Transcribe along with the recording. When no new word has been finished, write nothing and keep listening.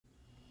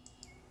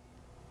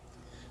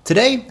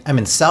Today, I'm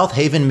in South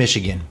Haven,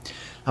 Michigan.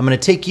 I'm going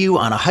to take you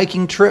on a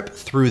hiking trip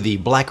through the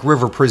Black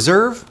River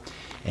Preserve,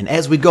 and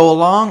as we go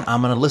along,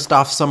 I'm going to list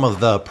off some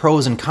of the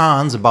pros and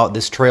cons about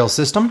this trail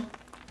system.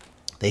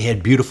 They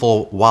had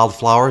beautiful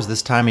wildflowers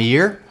this time of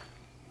year.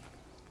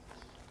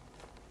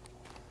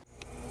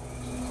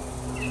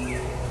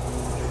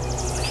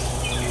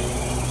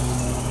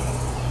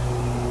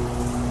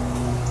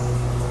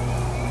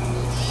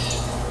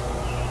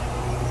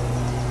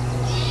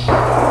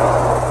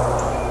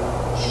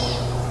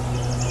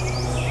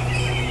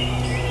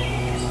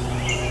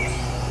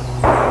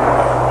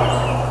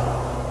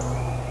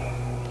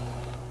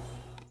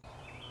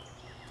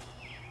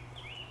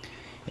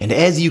 And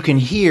as you can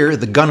hear,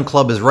 the gun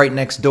club is right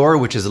next door,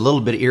 which is a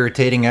little bit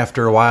irritating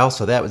after a while,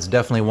 so that was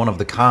definitely one of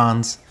the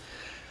cons.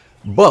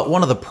 But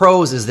one of the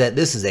pros is that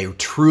this is a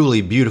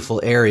truly beautiful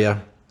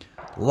area.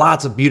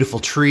 Lots of beautiful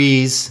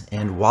trees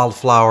and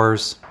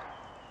wildflowers.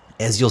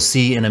 As you'll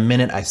see in a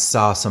minute, I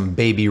saw some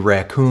baby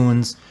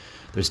raccoons.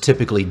 There's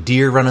typically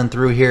deer running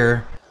through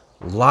here.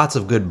 Lots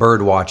of good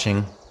bird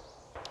watching.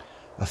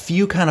 A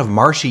few kind of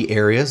marshy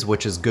areas,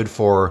 which is good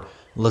for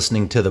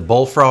listening to the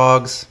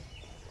bullfrogs.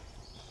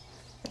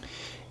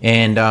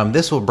 And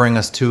this will bring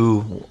us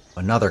to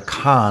another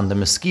con. The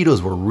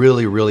mosquitoes were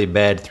really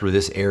bad through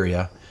this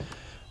area.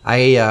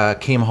 I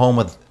came home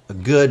with a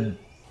good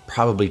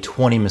probably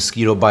 20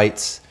 mosquito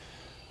bites.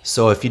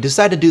 So if you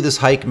decide to do this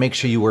hike, make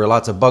sure you wear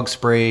lots of bug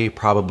spray,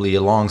 probably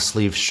a long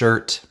sleeve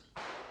shirt.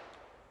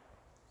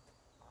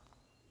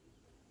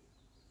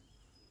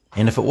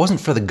 And if it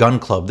wasn't for the gun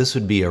club, this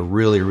would be a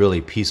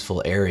really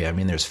peaceful area. I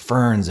mean, there's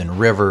ferns and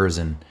rivers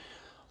and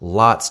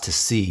lots to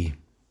see.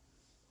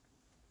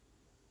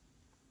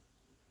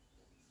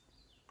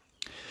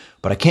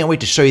 But I can't wait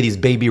to show you these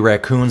baby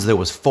raccoons. There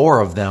was 4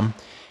 of them,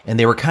 and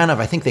they were kind of,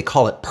 I think they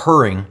call it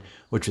purring,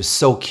 which is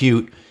so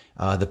cute.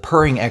 The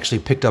purring actually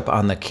picked up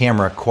on the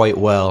camera quite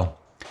well.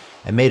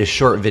 I made a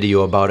short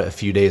video about it a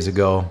few days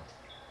ago,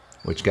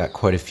 which got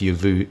quite a few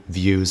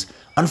views.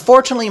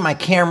 Unfortunately, my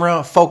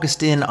camera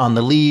focused in on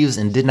the leaves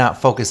and did not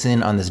focus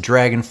in on this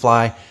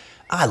dragonfly.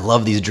 I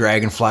love these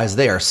dragonflies.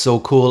 They are so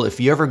cool.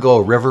 If you ever go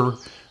a river,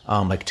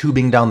 like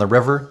tubing down the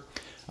river,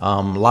 a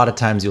lot of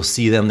times you'll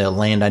see them, they'll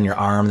land on your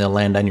arm, they'll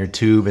land on your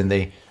tube, and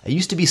I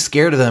used to be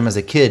scared of them as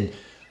a kid,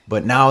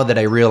 but now that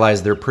I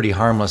realize they're pretty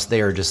harmless,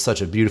 they are just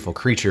such a beautiful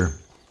creature.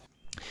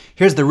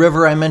 Here's the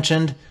river I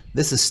mentioned.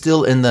 This is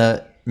still in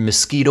the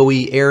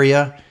mosquito-y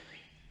area.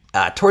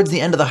 Towards the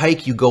end of the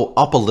hike, you go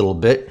up a little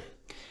bit,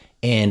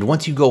 and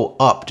once you go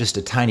up just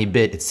a tiny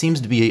bit, it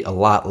seems to be a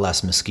lot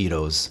less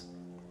mosquitoes.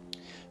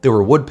 There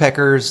were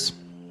woodpeckers.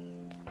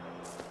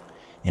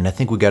 And I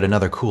think we got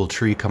another cool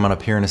tree coming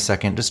up here in a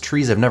second. Just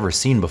trees I've never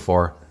seen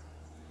before.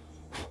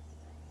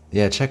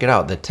 Yeah, check it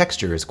out. The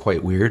texture is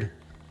quite weird.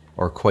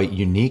 Or quite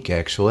unique,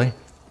 actually.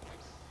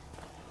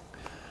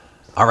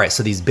 Alright,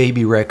 so these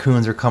baby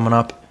raccoons are coming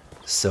up.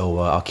 So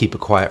I'll keep it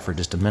quiet for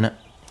just a minute.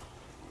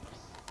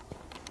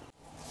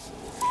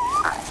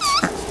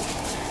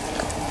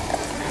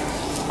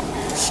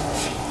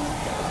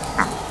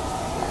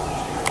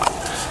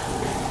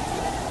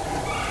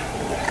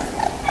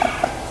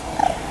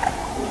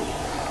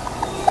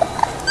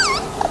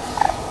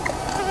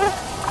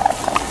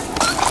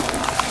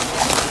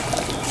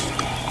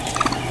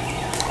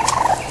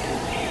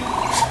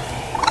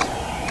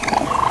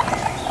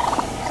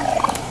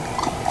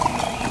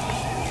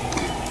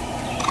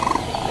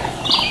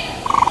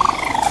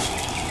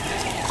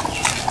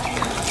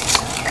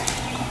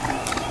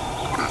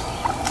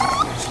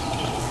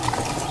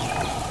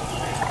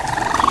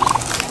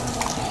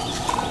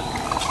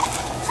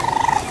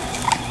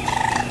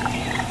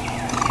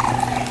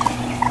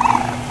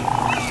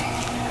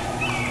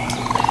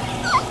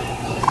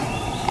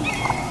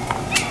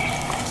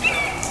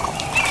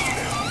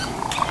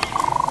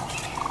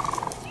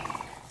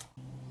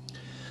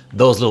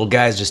 Those little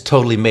guys just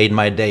totally made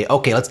my day.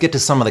 Okay, let's get to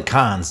some of the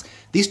cons.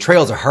 These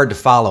trails are hard to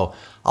follow.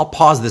 I'll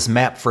pause this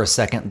map for a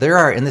second.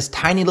 In this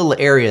tiny little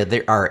area,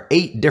 there are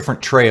 8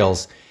 different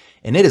trails,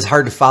 and it is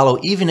hard to follow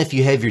even if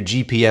you have your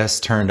GPS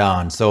turned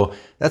on. So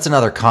that's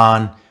another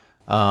con,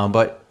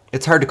 but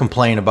it's hard to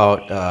complain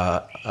about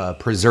a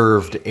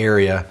preserved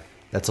area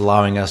that's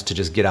allowing us to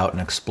just get out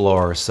and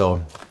explore.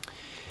 So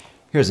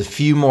here's a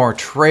few more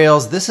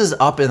trails. This is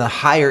up in the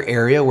higher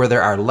area where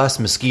there are less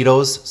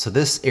mosquitoes, so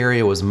this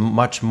area was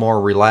much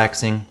more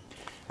relaxing.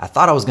 I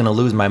thought I was going to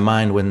lose my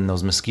mind when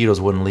those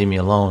mosquitoes wouldn't leave me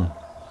alone.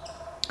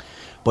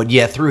 But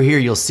yeah, through here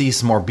you'll see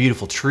some more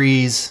beautiful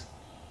trees.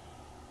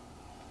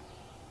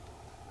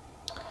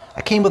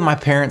 I came with my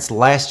parents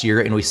last year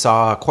and we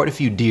saw quite a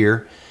few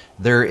deer.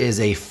 There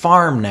is a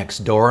farm next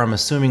door. I'm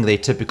assuming they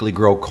typically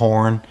grow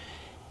corn.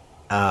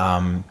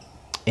 And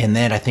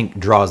that, I think,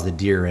 draws the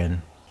deer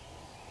in.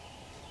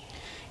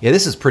 Yeah,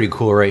 this is pretty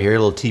cool right here, a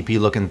little teepee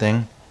looking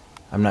thing.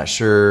 I'm not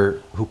sure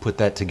who put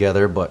that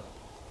together, but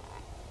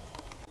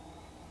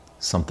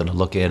something to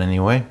look at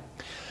anyway.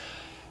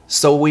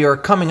 So we are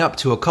coming up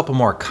to a couple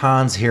more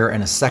cons here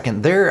in a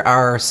second. There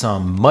are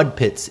some mud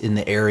pits in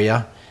the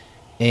area,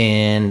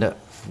 and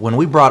when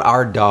we brought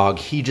our dog,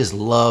 he just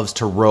loves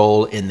to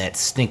roll in that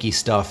stinky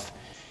stuff.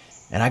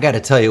 And I got to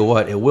tell you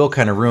what, it will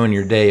kind of ruin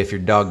your day if your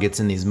dog gets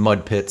in these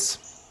mud pits.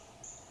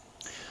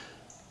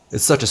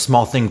 It's such a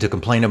small thing to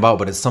complain about,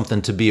 but it's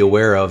something to be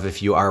aware of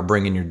if you are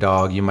bringing your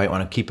dog. You might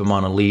want to keep him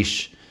on a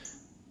leash.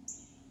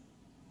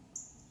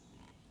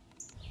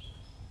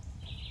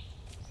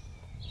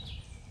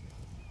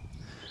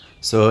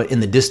 So in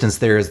the distance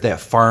there is that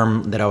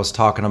farm that I was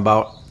talking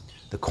about,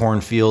 the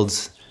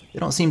cornfields. They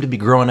don't seem to be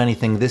growing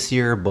anything this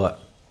year,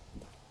 but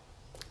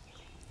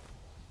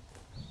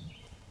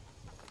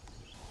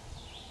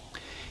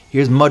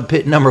here's mud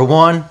pit number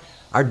 1.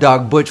 Our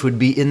dog Butch would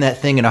be in that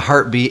thing in a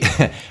heartbeat.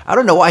 I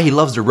don't know why he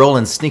loves to roll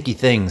in stinky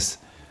things.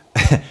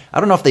 I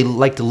don't know if they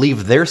like to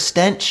leave their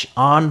stench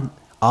on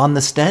the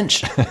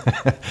stench,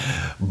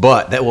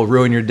 but that will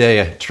ruin your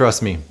day,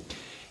 trust me.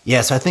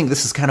 Yeah, so I think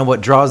this is kind of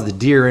what draws the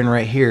deer in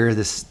right here,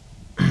 this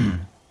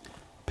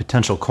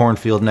potential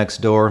cornfield next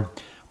door.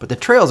 But the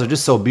trails are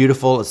just so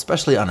beautiful,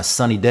 especially on a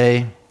sunny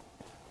day.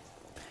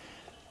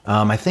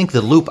 I think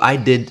the loop I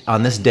did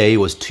on this day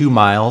was 2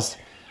 miles.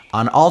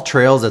 On all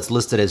trails, that's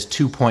listed as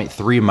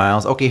 2.3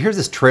 miles. Okay, here's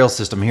this trail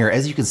system here.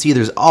 As you can see,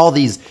 there's all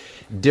these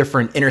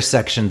different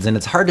intersections, and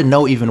it's hard to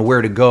know even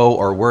where to go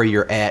or where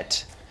you're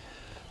at.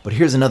 But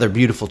here's another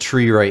beautiful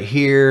tree right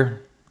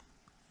here.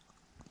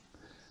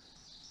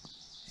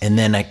 And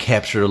then I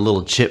captured a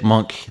little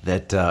chipmunk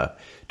that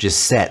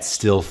just sat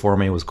still for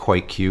me. It was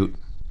quite cute.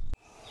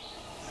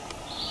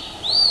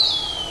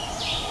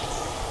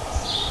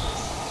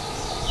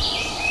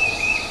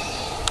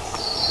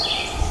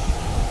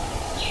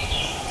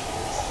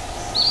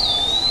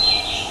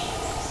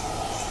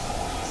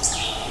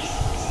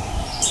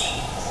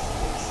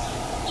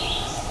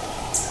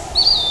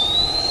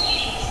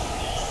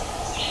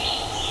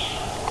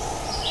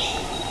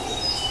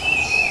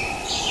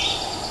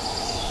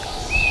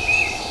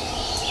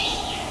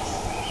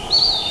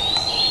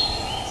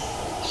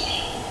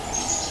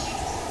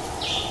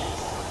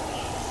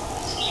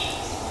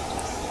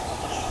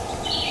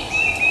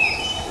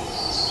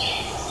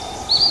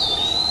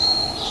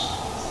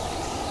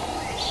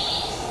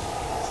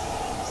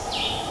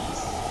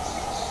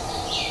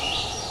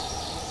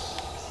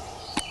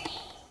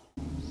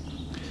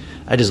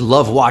 I just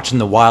love watching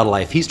the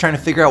wildlife. He's trying to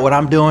figure out what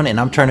I'm doing, and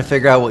I'm trying to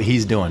figure out what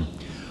he's doing.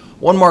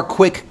 One more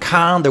quick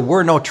con, there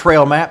were no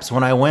trail maps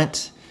when I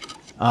went,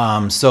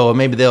 so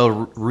maybe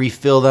they'll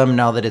refill them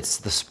now that it's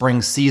the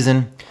spring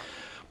season.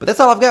 But that's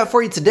all I've got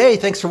for you today.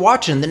 Thanks for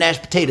watching the Nash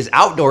Potatoes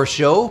Outdoor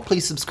Show.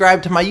 Please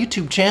subscribe to my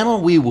YouTube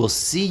channel. We will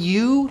see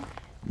you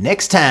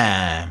next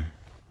time.